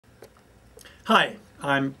Hi,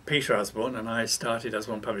 I'm Peter Usborne and I started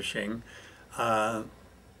Usborne Publishing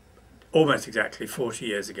almost exactly 40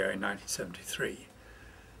 years ago in 1973.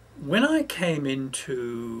 When I came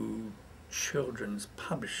into children's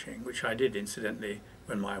publishing, which I did incidentally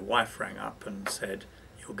when my wife rang up and said,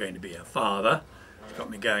 "You're going to be a father," which got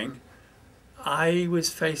me going, I was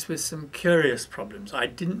faced with some curious problems. I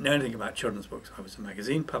didn't know anything about children's books. I was a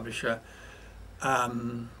magazine publisher,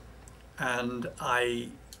 and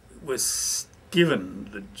I was given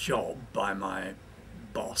the job by my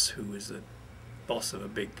boss, who was the boss of a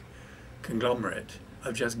big conglomerate,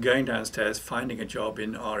 of just going downstairs, finding a job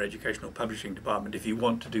in our educational publishing department if you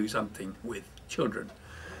want to do something with children.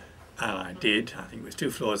 And I did. I think it was 2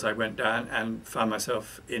 floors. I went down and found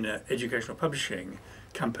myself in an educational publishing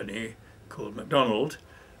company called MacDonald,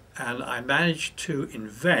 and I managed to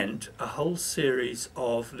invent a whole series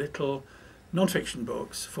of little non-fiction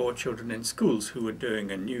books for children in schools who were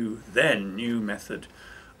doing a new method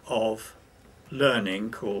of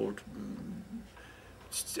learning called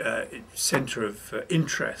Centre of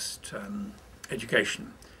Interest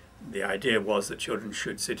Education. The idea was that children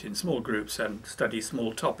should sit in small groups and study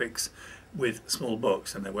small topics with small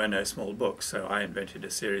books, and there were no small books, so I invented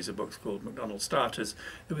a series of books called MacDonald Starters.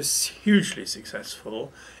 It was hugely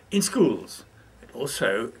successful in schools. It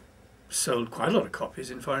also sold quite a lot of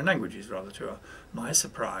copies in foreign languages, rather to my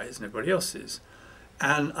surprise and everybody else's.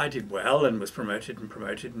 And I did well and was promoted,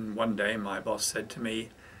 and one day my boss said to me,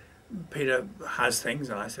 "Peter, how's things?"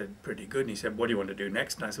 And I said, "Pretty good." And he said, "What do you want to do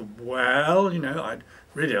next?" And I said, "Well, you know, I'd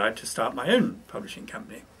really like to start my own publishing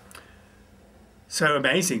company." So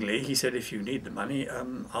amazingly, he said, "If you need the money,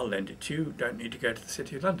 I'll lend it to you. Don't need to go to the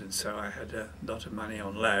City of London." So I had a lot of money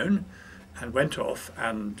on loan and went off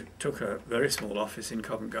and took a very small office in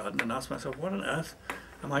Covent Garden and asked myself, what on earth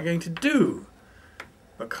am I going to do?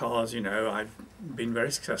 Because, you know, I've been very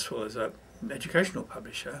successful as an educational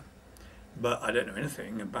publisher, but I don't know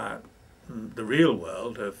anything about the real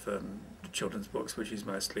world of children's books, which is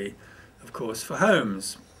mostly, of course, for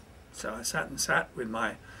homes. So I sat with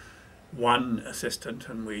my one assistant,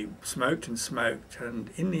 and we smoked, and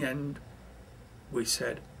in the end we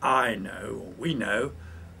said, we know,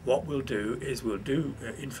 what we'll do is we'll do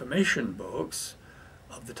information books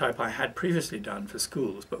of the type I had previously done for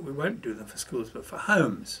schools, but we won't do them for schools but for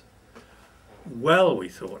homes. Well, we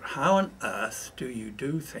thought, how on earth do you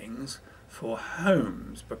do things for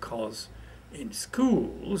homes? Because in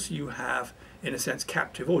schools you have, in a sense,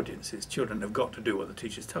 captive audiences. Children have got to do what the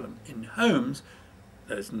teachers tell them. In homes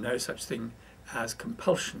there's no such thing as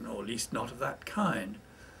compulsion, or at least not of that kind.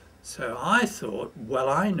 So I thought, well,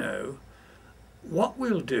 I know what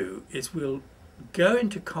we'll do is we'll go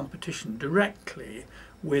into competition directly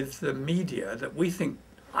with the media that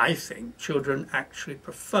I think children actually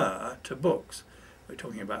prefer to books. We're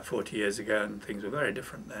talking about 40 years ago and things were very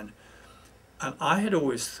different then. And I had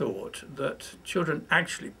always thought that children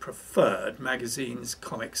actually preferred magazines,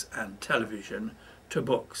 comics and television to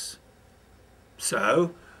books.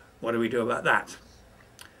 So what do we do about that?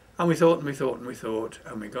 And we thought,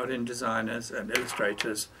 and we got in designers and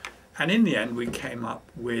illustrators, and in the end we came up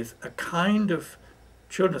with a kind of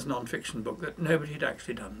children's non-fiction book that nobody had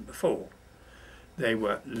actually done before. They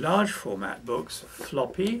were large format books,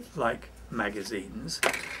 floppy like magazines,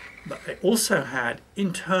 but they also had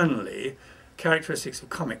internally characteristics of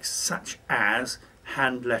comics such as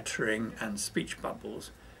hand lettering and speech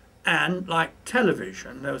bubbles. And like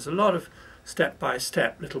television, there was a lot of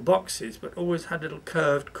step-by-step little boxes, but always had little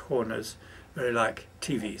curved corners, very like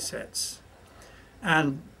TV sets.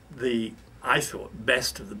 And I thought,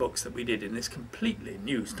 best of the books that we did in this completely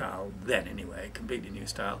new style, then anyway, completely new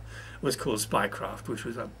style, was called Spycraft, which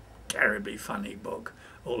was a terribly funny book,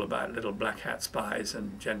 all about little black hat spies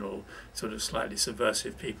and general sort of slightly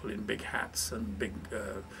subversive people in big hats and big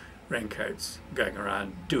raincoats going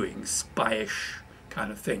around doing spyish kind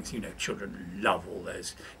of things. You know, children love all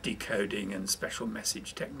those decoding and special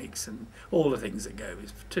message techniques and all the things that go.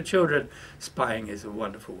 To children, spying is a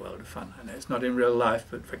wonderful world of fun. I know it's not in real life,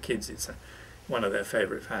 but for kids it's one of their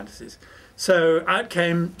favourite fantasies. So out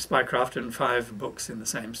came Spycraft and 5 books in the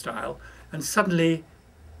same style, and suddenly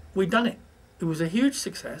we'd done it. It was a huge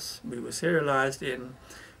success. We were serialised in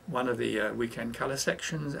one of the weekend colour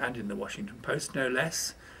sections and in the Washington Post, no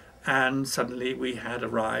less, and suddenly we had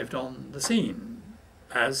arrived on the scene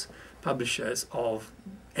as publishers of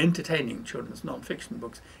entertaining children's non-fiction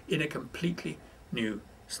books in a completely new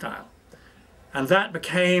style. And that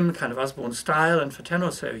became kind of Usborne style, and for 10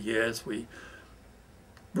 or so years we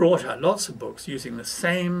brought out lots of books using the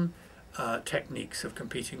same techniques of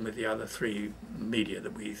competing with the other 3 media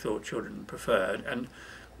that we thought children preferred. And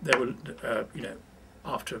there were,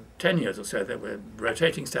 after 10 years or so, there were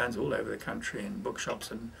rotating stands all over the country in bookshops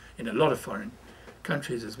and in a lot of foreign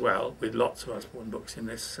countries as well, with lots of Usborne books in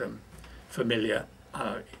this familiar,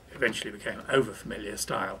 eventually became over-familiar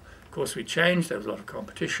style. Of course, we changed, there was a lot of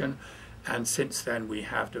competition, and since then we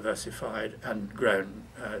have diversified and grown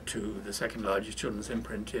to the second largest children's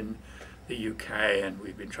imprint in the UK, and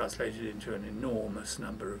we've been translated into an enormous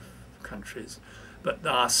number of countries. But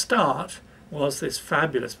our start was this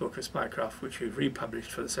fabulous book of Spycraft, which we've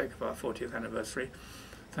republished for the sake of our 40th anniversary.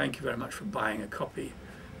 Thank you very much for buying a copy,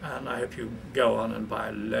 and I hope you go on and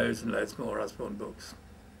buy loads and loads more Usborne books.